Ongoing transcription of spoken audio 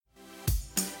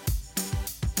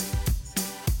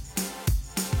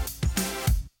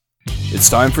It's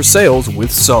time for Sales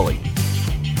with Sully.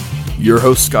 Your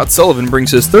host, Scott Sullivan, brings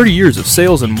his 30 years of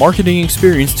sales and marketing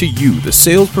experience to you, the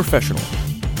sales professional,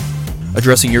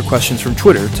 addressing your questions from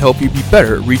Twitter to help you be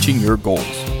better at reaching your goals.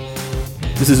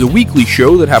 This is a weekly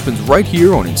show that happens right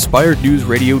here on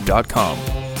InspiredNewsRadio.com.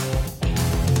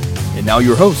 And now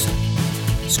your host,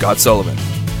 Scott Sullivan.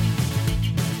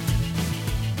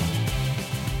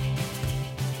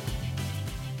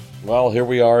 Well, here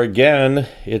we are again.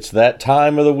 It's that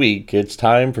time of the week. It's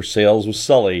time for Sales with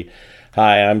Sully.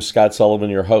 Hi, I'm Scott Sullivan,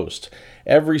 your host.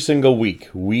 Every single week,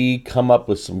 we come up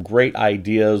with some great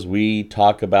ideas. We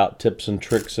talk about tips and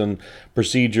tricks and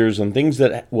procedures and things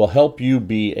that will help you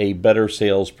be a better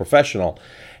sales professional.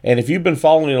 And if you've been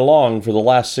following along for the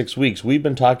last 6 weeks, we've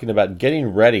been talking about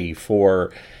getting ready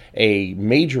for a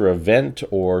major event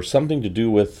or something to do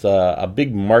with a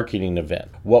big marketing event.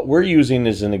 What we're using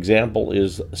as an example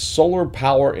is Solar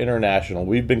Power International.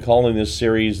 We've been calling this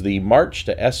series the March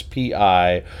to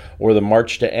SPI or the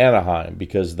March to Anaheim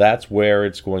because that's where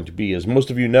it's going to be. As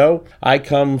most of you know, I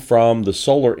come from the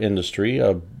solar industry,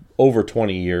 over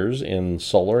 20 years in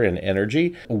solar and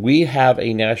energy. We have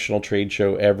a national trade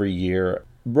show every year,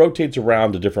 rotates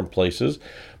around to different places,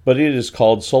 but it is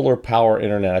called Solar Power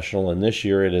International, and this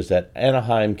year it is at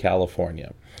Anaheim,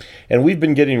 California. And we've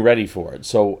been getting ready for it.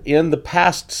 So in the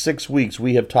past 6 weeks,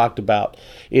 we have talked about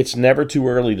it's never too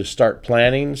early to start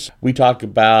planning. We talked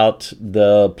about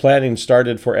the planning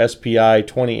started for SPI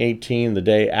 2018 the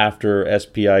day after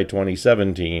SPI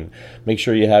 2017. Make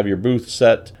sure you have your booth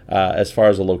set as far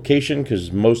as a location,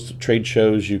 because most trade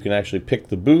shows you can actually pick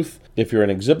the booth. If you're an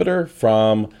exhibitor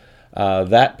from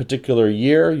that particular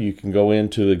year, you can go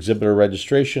into exhibitor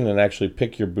registration and actually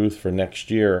pick your booth for next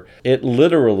year. It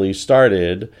literally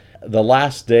started the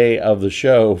last day of the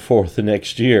show for the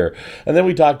next year. And then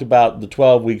we talked about the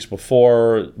 12 weeks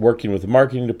before, working with the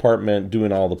marketing department,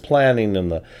 doing all the planning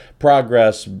and the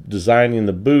progress, designing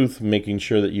the booth, making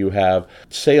sure that you have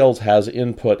sales has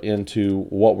input into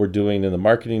what we're doing in the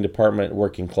marketing department,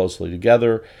 working closely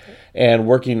together, and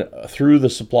working through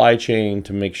the supply chain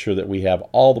to make sure that we have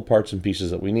all the parts and pieces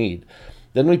that we need.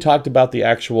 Then we talked about the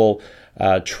actual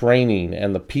training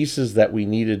and the pieces that we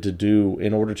needed to do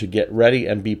in order to get ready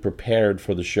and be prepared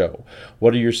for the show.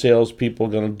 What are your salespeople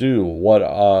going to do?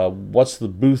 What's the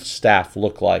booth staff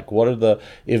look like? What are the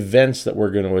events that we're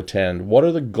going to attend? What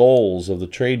are the goals of the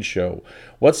trade show?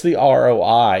 What's the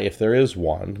ROI, if there is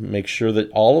one? Make sure that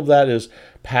all of that is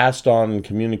passed on and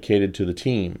communicated to the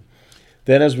team.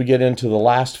 Then as we get into the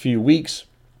last few weeks,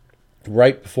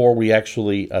 right before we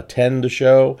actually attend the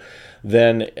show,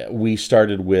 then we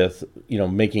started with,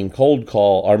 making phone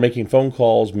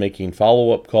calls, making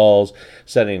follow-up calls,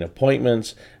 setting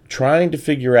appointments, trying to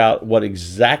figure out what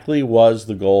exactly was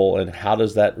the goal and how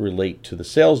does that relate to the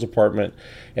sales department,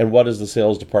 and what does the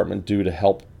sales department do to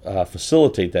help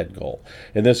facilitate that goal.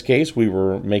 In this case, we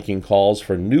were making calls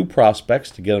for new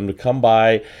prospects to get them to come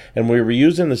by, and we were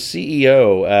using the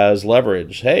CEO as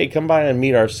leverage. Hey, come by and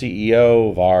meet our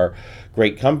CEO of our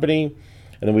great company.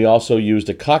 And then we also used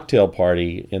a cocktail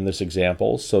party in this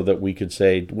example so that we could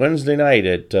say, Wednesday night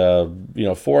at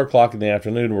 4 o'clock in the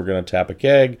afternoon, we're going to tap a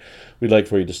keg. We'd like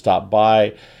for you to stop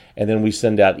by. And then we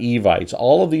send out evites.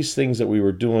 All of these things that we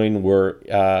were doing were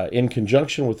in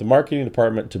conjunction with the marketing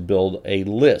department to build a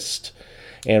list.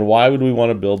 And why would we want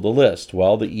to build the list?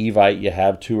 Well, the evite, you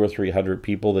have 200 or 300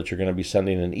 people that you're going to be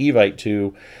sending an evite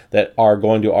to that are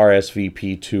going to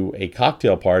RSVP to a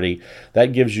cocktail party.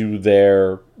 That gives you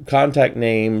their contact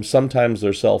name, sometimes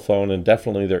their cell phone, and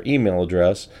definitely their email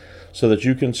address, so that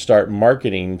you can start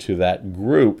marketing to that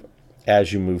group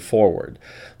as you move forward.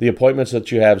 The appointments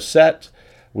that you have set,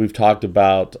 we've talked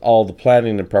about all the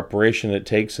planning and preparation it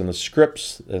takes and the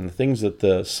scripts and the things that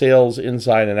the sales,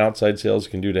 inside and outside sales,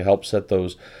 can do to help set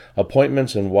those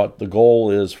appointments and what the goal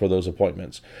is for those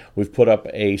appointments. We've put up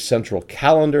a central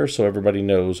calendar so everybody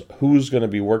knows who's going to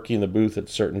be working the booth at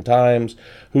certain times,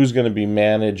 who's going to be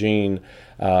managing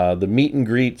the meet and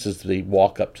greets as they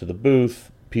walk up to the booth,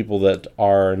 people that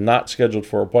are not scheduled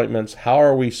for appointments. How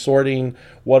are we sorting?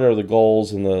 What are the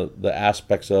goals and the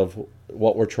aspects of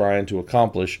what we're trying to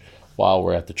accomplish while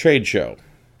we're at the trade show?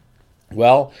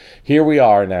 Well, here we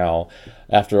are now.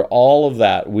 After all of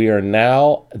that, we are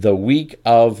now the week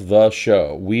of the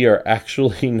show. We are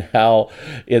actually now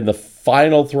in the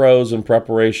final throes and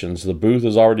preparations. The booth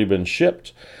has already been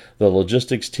shipped. The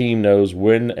logistics team knows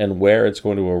when and where it's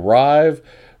going to arrive.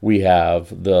 We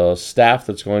have the staff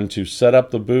that's going to set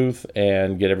up the booth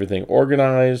and get everything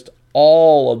organized.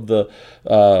 all of the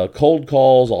cold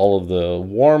calls, all of the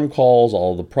warm calls,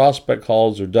 all of the prospect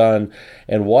calls are done,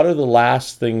 and what are the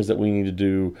last things that we need to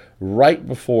do right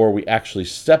before we actually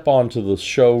step onto the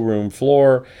showroom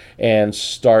floor and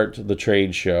start the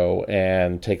trade show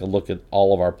and take a look at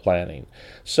all of our planning.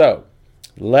 So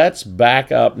let's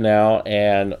back up now,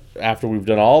 and after we've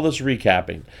done all this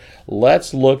recapping,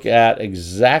 let's look at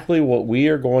exactly what we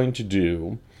are going to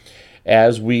do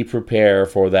as we prepare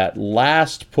for that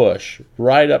last push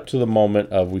right up to the moment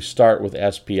of we start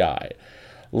with SPI.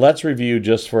 Let's review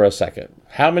just for a second.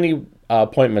 How many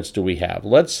appointments do we have?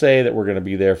 Let's say that we're going to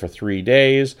be there for 3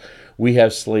 days. We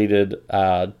have slated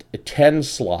 10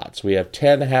 slots. We have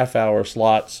 10 half-hour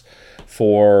slots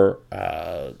for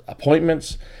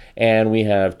appointments, and we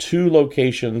have 2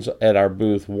 locations at our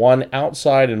booth, one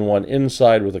outside and one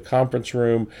inside with a conference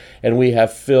room, and we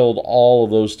have filled all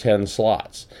of those 10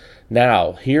 slots.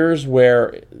 Now, here's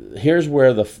where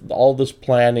all this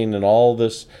planning and all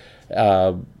this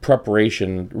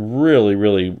preparation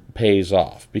really pays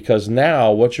off, because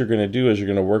now what you're going to do is you're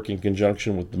going to work in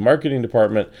conjunction with the marketing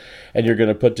department, and you're going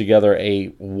to put together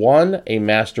a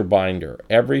master binder.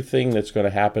 Everything that's going to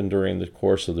happen during the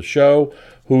course of the show,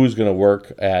 who's going to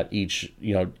work at each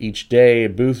day,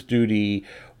 booth duty,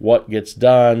 what gets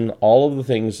done, all of the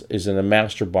things is in a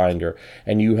master binder,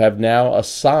 and you have now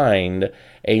assigned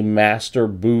a master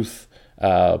booth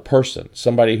person,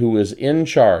 somebody who is in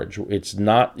charge. It's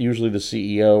not usually the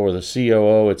CEO or the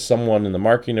COO, it's someone in the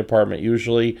marketing department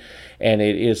usually, and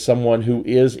it is someone who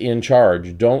is in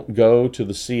charge. Don't go to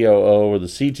the COO or the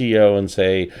CTO and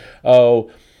say, oh,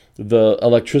 the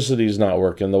electricity is not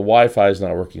working, the Wi-Fi is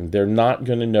not working. They're not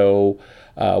going to know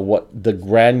what the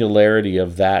granularity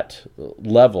of that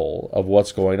level of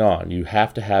what's going on. You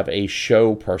have to have a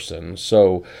show person.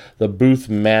 So the booth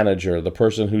manager, the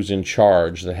person who's in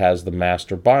charge that has the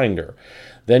master binder.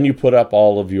 Then you put up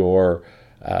all of your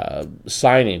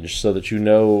signage so that you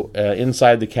know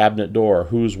inside the cabinet door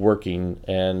who's working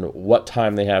and what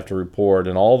time they have to report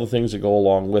and all the things that go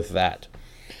along with that.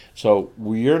 So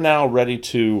we're now ready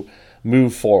to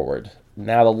move forward.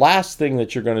 Now, the last thing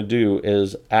that you're going to do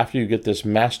is, after you get this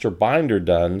master binder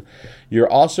done, you're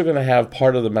also going to have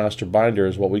part of the master binder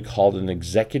is what we call an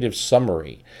executive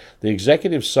summary. The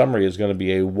executive summary is going to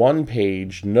be a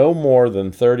 1-page, no more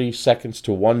than 30 seconds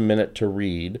to 1 minute to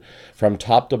read from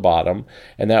top to bottom.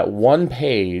 And that 1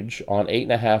 page on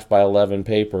 8.5 by 11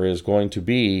 paper is going to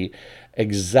be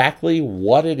exactly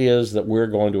what it is that we're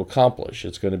going to accomplish.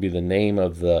 It's going to be the name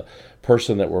of the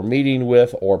person that we're meeting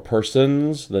with, or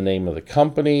persons, the name of the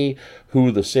company,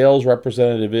 who the sales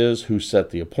representative is, who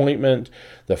set the appointment,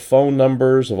 the phone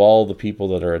numbers of all the people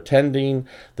that are attending,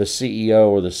 the CEO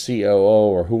or the COO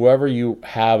or whoever you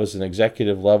have as an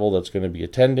executive level that's going to be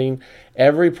attending,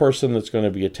 every person that's going to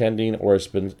be attending or has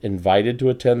been invited to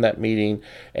attend that meeting,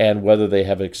 and whether they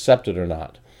have accepted or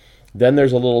not. Then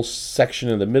there's a little section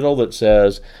in the middle that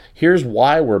says, here's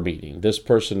why we're meeting. This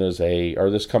person is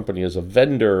this company is a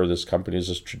vendor, this company is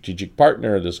a strategic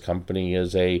partner, this company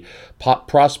is a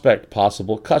prospect,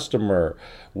 possible customer.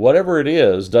 Whatever it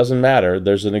is, doesn't matter.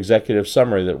 There's an executive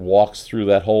summary that walks through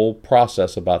that whole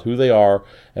process about who they are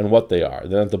and what they are.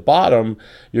 Then at the bottom,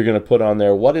 you're going to put on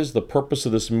there, what is the purpose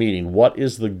of this meeting? What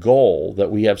is the goal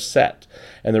that we have set?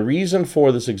 And the reason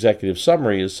for this executive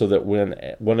summary is so that when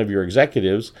one of your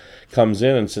executives comes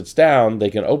in and sits down, they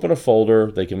can open a folder,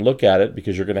 they can look at it,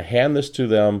 because you're going to hand this to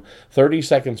them 30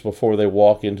 seconds before they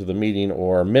walk into the meeting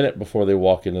or a minute before they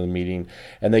walk into the meeting,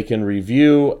 and they can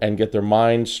review and get their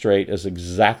mind straight as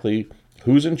exactly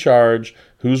who's in charge,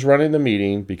 who's running the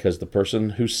meeting, because the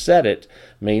person who said it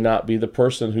may not be the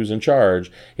person who's in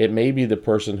charge. It may be the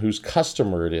person whose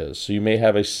customer it is. So you may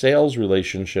have a sales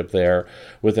relationship there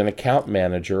with an account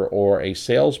manager or a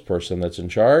salesperson that's in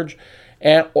charge.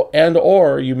 And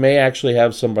or you may actually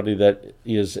have somebody that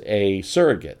is a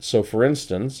surrogate. So for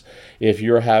instance, if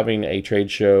you're having a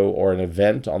trade show or an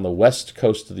event on the west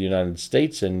coast of the United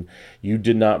States and you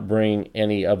did not bring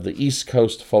any of the East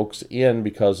Coast folks in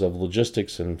because of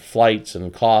logistics and flights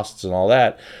and costs and all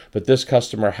that, but this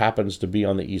customer happens to be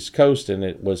on the East Coast and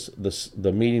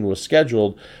the meeting was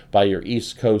scheduled by your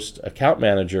East Coast account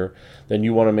manager, then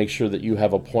you want to make sure that you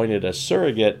have appointed a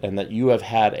surrogate and that you have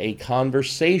had a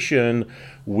conversation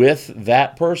with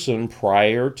that person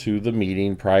prior to the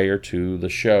meeting, prior to the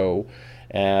show,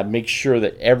 and make sure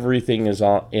that everything is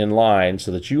in line so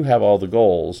that you have all the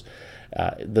goals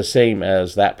the same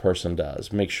as that person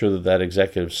does. Make sure that that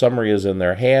executive summary is in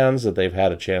their hands, that they've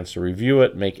had a chance to review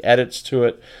it, make edits to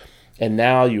it, and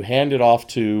now you hand it off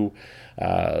to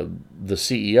the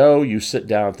CEO. You sit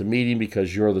down at the meeting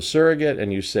because you're the surrogate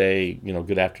and you say,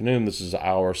 good afternoon, this is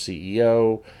our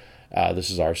CEO. This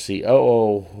is our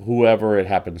COO, whoever it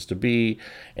happens to be,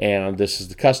 and this is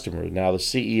the customer. Now, the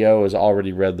CEO has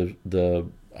already read the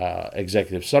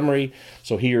executive summary,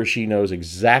 so he or she knows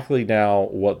exactly now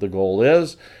what the goal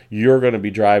is. You're going to be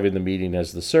driving the meeting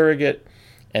as the surrogate,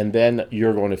 and then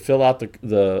you're going to fill out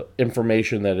the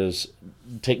information that is,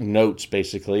 take notes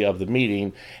basically of the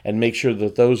meeting, and make sure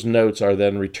that those notes are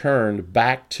then returned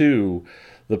back to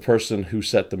the person who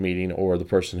set the meeting, or the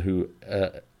person who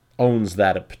owns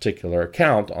that particular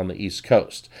account on the East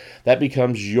Coast. That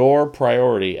becomes your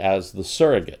priority as the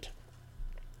surrogate,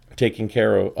 taking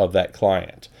care of that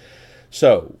client.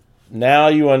 So now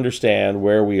you understand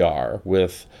where we are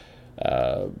with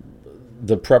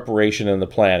the preparation and the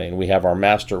planning. We have our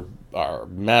master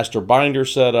binder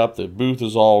set up. The booth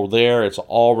is all there. It's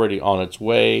already on its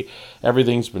way.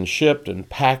 Everything's been shipped and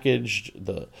packaged.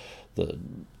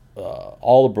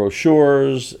 All the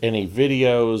brochures, any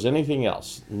videos, anything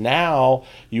else. Now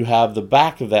you have the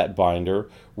back of that binder,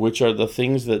 which are the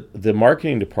things that the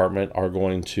marketing department are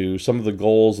going to, some of the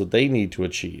goals that they need to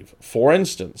achieve. For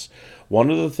instance,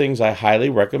 one of the things I highly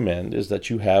recommend is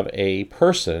that you have a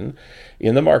person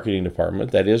in the marketing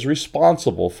department that is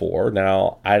responsible for,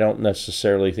 now I don't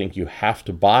necessarily think you have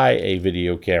to buy a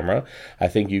video camera. I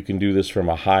think you can do this from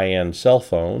a high-end cell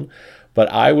phone. But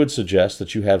I would suggest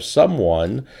that you have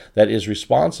someone that is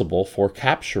responsible for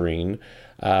capturing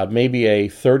maybe a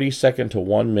 30-second to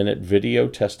 1-minute video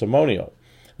testimonial.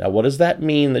 Now, what does that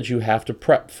mean that you have to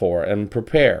prep for and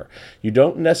prepare? You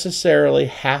don't necessarily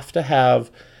have to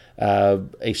have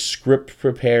a script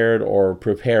prepared or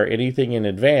prepare anything in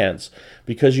advance,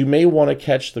 because you may want to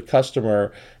catch the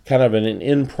customer kind of in an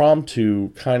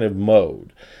impromptu kind of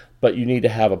mode. But you need to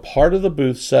have a part of the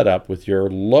booth set up with your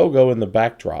logo in the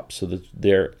backdrop, so that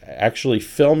they're actually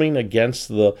filming against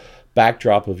the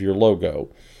backdrop of your logo.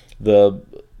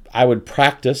 I would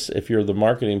practice, if you're the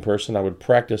marketing person, I would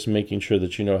practice making sure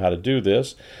that you know how to do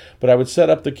this. But I would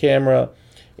set up the camera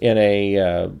in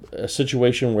a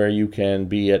situation where you can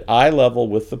be at eye level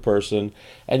with the person,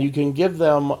 and you can give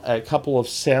them a couple of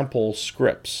sample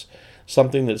scripts.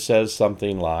 Something that says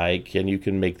something like, and you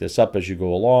can make this up as you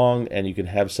go along, and you can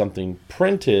have something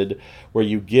printed where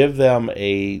you give them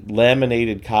a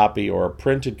laminated copy or a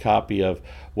printed copy of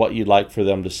what you'd like for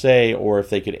them to say, or if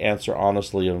they could answer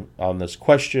honestly on this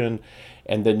question,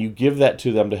 and then you give that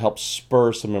to them to help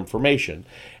spur some information.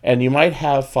 And you might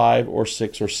have 5 or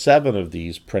 6 or 7 of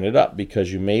these printed up,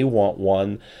 because you may want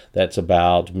one that's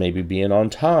about maybe being on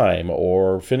time,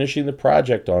 or finishing the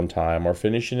project on time, or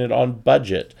finishing it on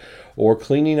budget, or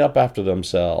cleaning up after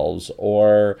themselves,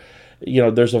 or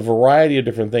there's a variety of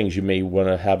different things. You may want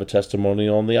to have a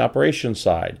testimonial on the operations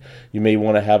side. You may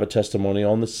want to have a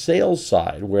testimonial on the sales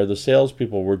side, where the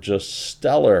salespeople were just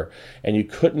stellar, and you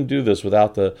couldn't do this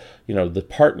without the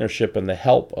partnership and the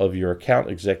help of your account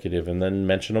executive, and then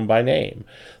mention them by name.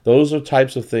 Those are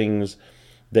types of things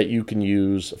that you can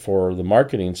use for the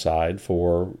marketing side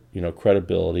for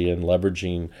credibility and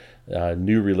leveraging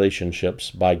new relationships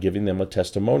by giving them a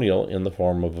testimonial in the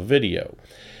form of a video.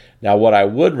 Now, what I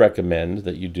would recommend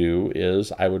that you do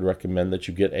is I would recommend that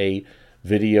you get a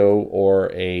video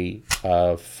or a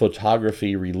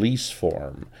photography release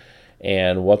form.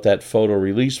 And what that photo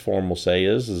release form will say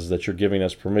is that you're giving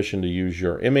us permission to use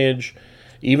your image,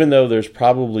 even though there's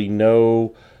probably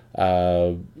no,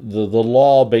 the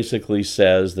law basically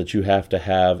says that you have to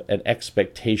have an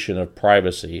expectation of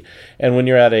privacy. And when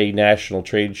you're at a national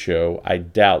trade show, I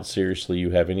doubt seriously you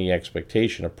have any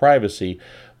expectation of privacy.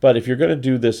 But if you're going to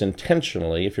do this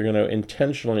intentionally, if you're going to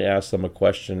intentionally ask them a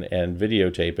question and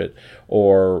videotape it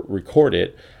or record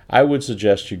it, I would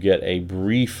suggest you get a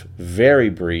brief, very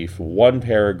brief,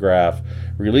 1-paragraph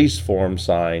release form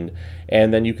signed,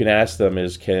 and then you can ask them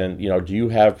do you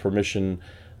have permission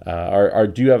or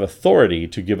do you have authority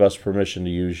to give us permission to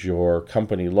use your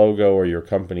company logo or your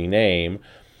company name?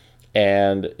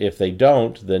 And if they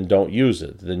don't, then don't use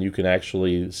it. Then you can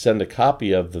actually send a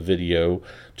copy of the video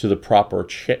to the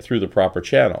through the proper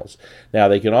channels. Now,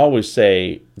 they can always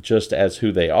say just as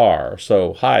who they are.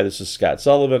 So, hi, this is Scott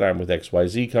Sullivan. I'm with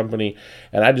XYZ Company,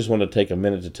 and I just want to take a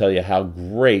minute to tell you how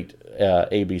great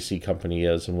ABC Company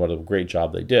is and what a great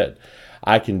job they did.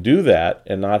 I can do that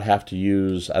and not have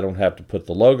to I don't have to put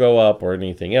the logo up or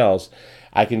anything else.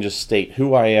 I can just state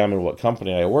who I am and what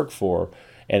company I work for.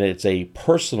 And it's a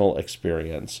personal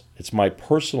experience. It's my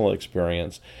personal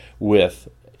experience with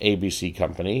ABC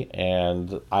Company,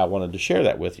 and I wanted to share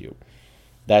that with you.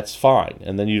 That's fine.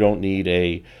 And then you don't need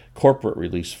a corporate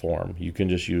release form. You can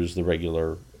just use the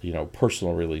regular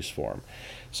personal release form.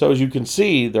 So as you can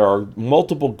see, there are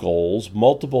multiple goals,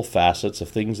 multiple facets of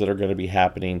things that are going to be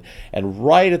happening. And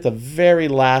right at the very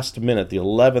last minute, the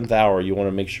 11th hour, you want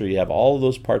to make sure you have all of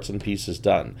those parts and pieces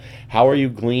done. How are you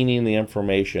gleaning the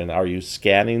information? Are you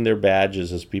scanning their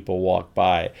badges as people walk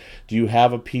by? Do you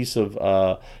have a piece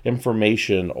of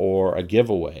information or a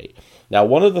giveaway? Now,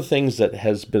 one of the things that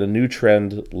has been a new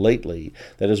trend lately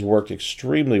that has worked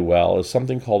extremely well is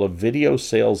something called a video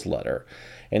sales letter.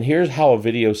 And here's how a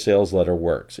video sales letter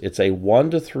works. It's a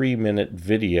 1 to 3 minute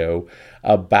video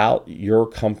about your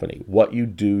company, what you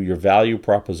do, your value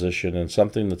proposition, and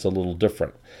something that's a little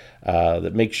different,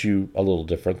 that makes you a little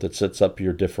different, that sets up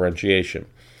your differentiation.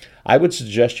 I would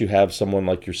suggest you have someone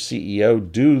like your CEO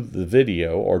do the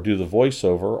video or do the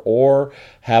voiceover, or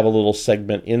have a little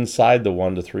segment inside the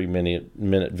 1 to 3 minute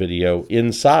video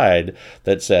inside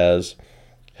that says,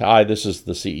 "Hi, this is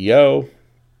the CEO.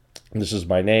 This is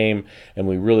my name, and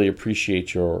we really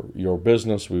appreciate your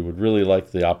business. We would really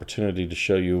like the opportunity to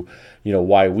show you,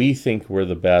 why we think we're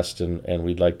the best, and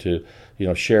we'd like to,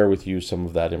 share with you some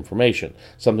of that information."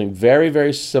 Something very,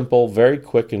 very simple, very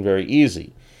quick, and very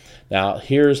easy. Now,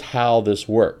 here's how this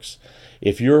works.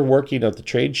 If you're working at the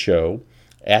trade show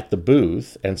at the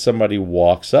booth and somebody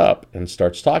walks up and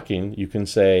starts talking, you can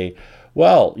say,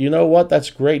 "Well, you know what? That's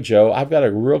great, Joe. I've got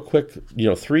a real quick,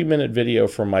 3-minute video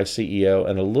from my CEO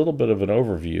and a little bit of an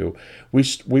overview.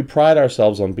 We pride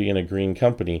ourselves on being a green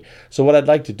company. So what I'd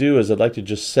like to do is I'd like to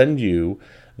just send you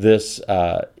this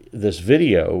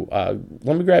video.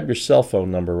 Let me grab your cell phone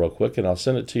number real quick, and I'll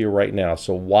send it to you right now."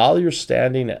 So while you're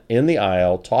standing in the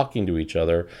aisle talking to each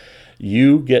other,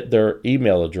 you get their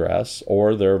email address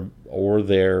or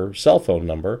their cell phone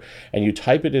number, and you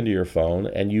type it into your phone,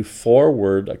 and you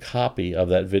forward a copy of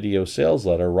that video sales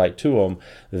letter right to them.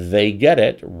 They get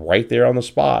it right there on the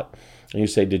spot. And you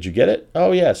say, "Did you get it?"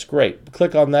 "Oh, yes, great.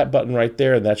 Click on that button right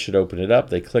there, and that should open it up."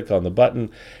 They click on the button,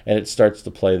 and it starts to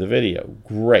play the video.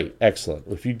 Great. Excellent.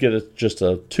 If you get just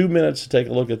 2 minutes to take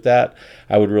a look at that,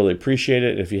 I would really appreciate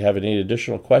it. If you have any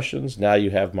additional questions, now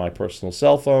you have my personal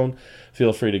cell phone.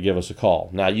 Feel free to give us a call.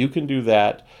 Now, you can do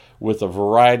that with a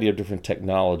variety of different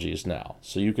technologies now.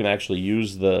 So you can actually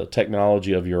use the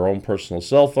technology of your own personal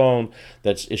cell phone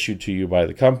that's issued to you by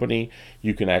the company.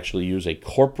 You can actually use a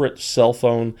corporate cell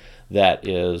phone that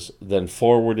is then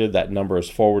forwarded. That number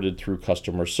is forwarded through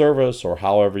customer service or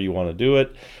however you want to do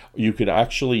it. You can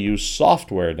actually use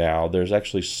software now. There's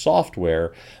actually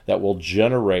software that will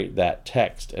generate that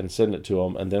text and send it to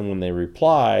them. And then when they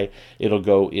reply, it'll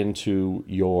go into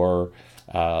your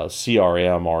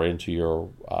CRM or into your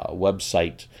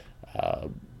website,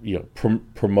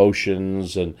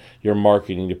 promotions and your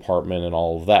marketing department and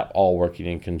all of that, all working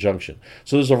in conjunction.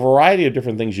 So there's a variety of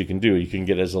different things you can do. You can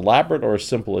get as elaborate or as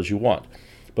simple as you want.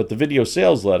 But the video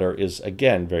sales letter is,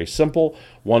 again, very simple,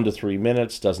 1 to 3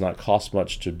 minutes, does not cost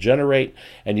much to generate,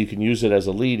 and you can use it as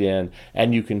a lead-in,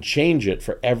 and you can change it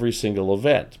for every single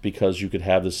event, because you could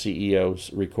have the CEO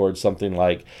record something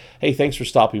like, "Hey, thanks for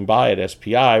stopping by at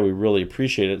SPI. We really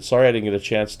appreciate it. Sorry I didn't get a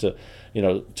chance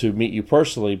to meet you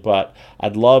personally, but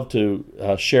I'd love to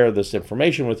share this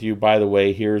information with you. By the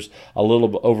way, here's a little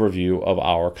overview of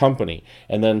our company."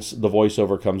 And then the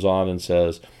voiceover comes on and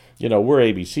says, "We're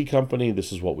ABC company.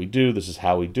 This is what we do. This is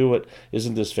how we do it.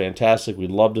 Isn't this fantastic? We'd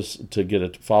love to get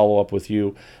a follow-up with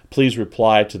you. Please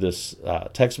reply to this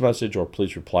text message, or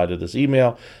please reply to this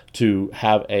email to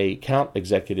have a account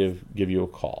executive give you a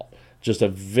call." Just a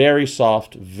very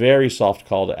soft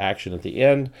call to action at the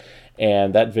end.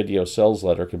 And that video sales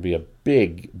letter can be a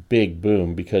big, big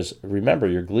boom, because remember,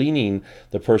 you're gleaning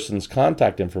the person's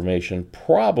contact information,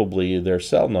 probably their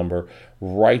cell number,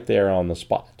 right there on the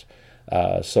spot.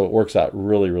 So it works out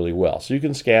really, really well. So you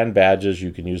can scan badges,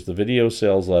 you can use the video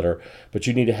sales letter, but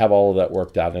you need to have all of that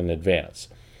worked out in advance.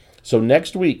 So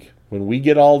next week, when we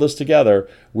get all this together,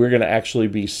 we're going to actually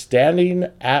be standing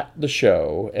at the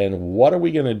show, and what are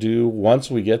we going to do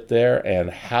once we get there, and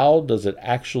how does it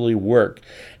actually work,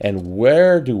 and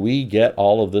where do we get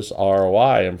all of this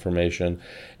ROI information?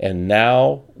 And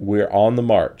now we're on the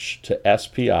march to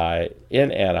SPI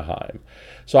in Anaheim.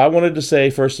 So I wanted to say,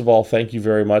 first of all, thank you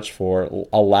very much for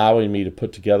allowing me to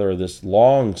put together this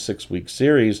long 6-week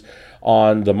series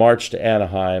on the march to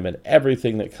Anaheim and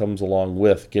everything that comes along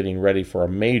with getting ready for a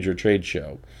major trade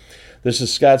show. This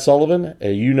is Scott Sullivan.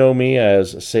 You know me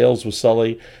as Sales with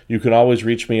Sully. You can always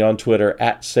reach me on Twitter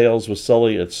at Sales with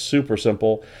Sully. It's super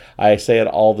simple. I say it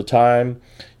all the time.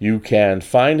 You can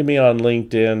find me on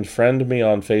LinkedIn, friend me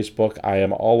on Facebook. I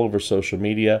am all over social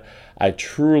media. I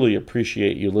truly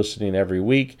appreciate you listening every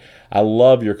week. I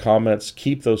love your comments.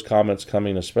 Keep those comments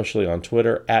coming, especially on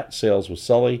Twitter at Sales with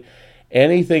Sully.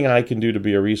 anything I can do to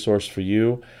be a resource for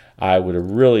you, I would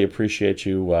really appreciate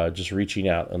you just reaching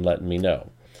out and letting me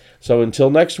know. So until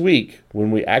next week,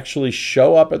 when we actually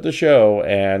show up at the show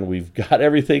and we've got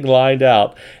everything lined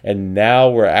out, and now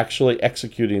we're actually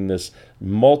executing this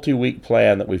multi-week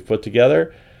plan that we've put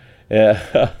together,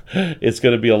 it's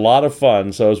going to be a lot of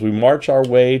fun. So as we march our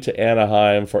way to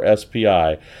Anaheim for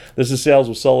SPI, this is Sales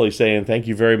with Sully saying thank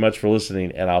you very much for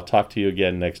listening, and I'll talk to you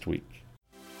again next week.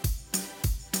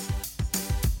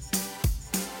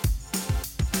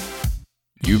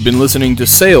 You've been listening to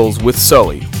Sales with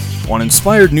Sully on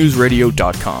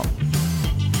InspiredNewsRadio.com.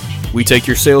 We take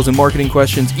your sales and marketing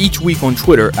questions each week on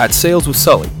Twitter at Sales with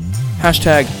Sully,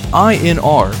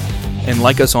 #INR, and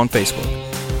like us on Facebook.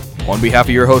 On behalf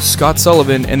of your host Scott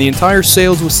Sullivan and the entire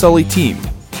Sales with Sully team,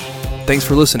 thanks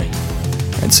for listening,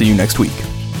 and see you next week.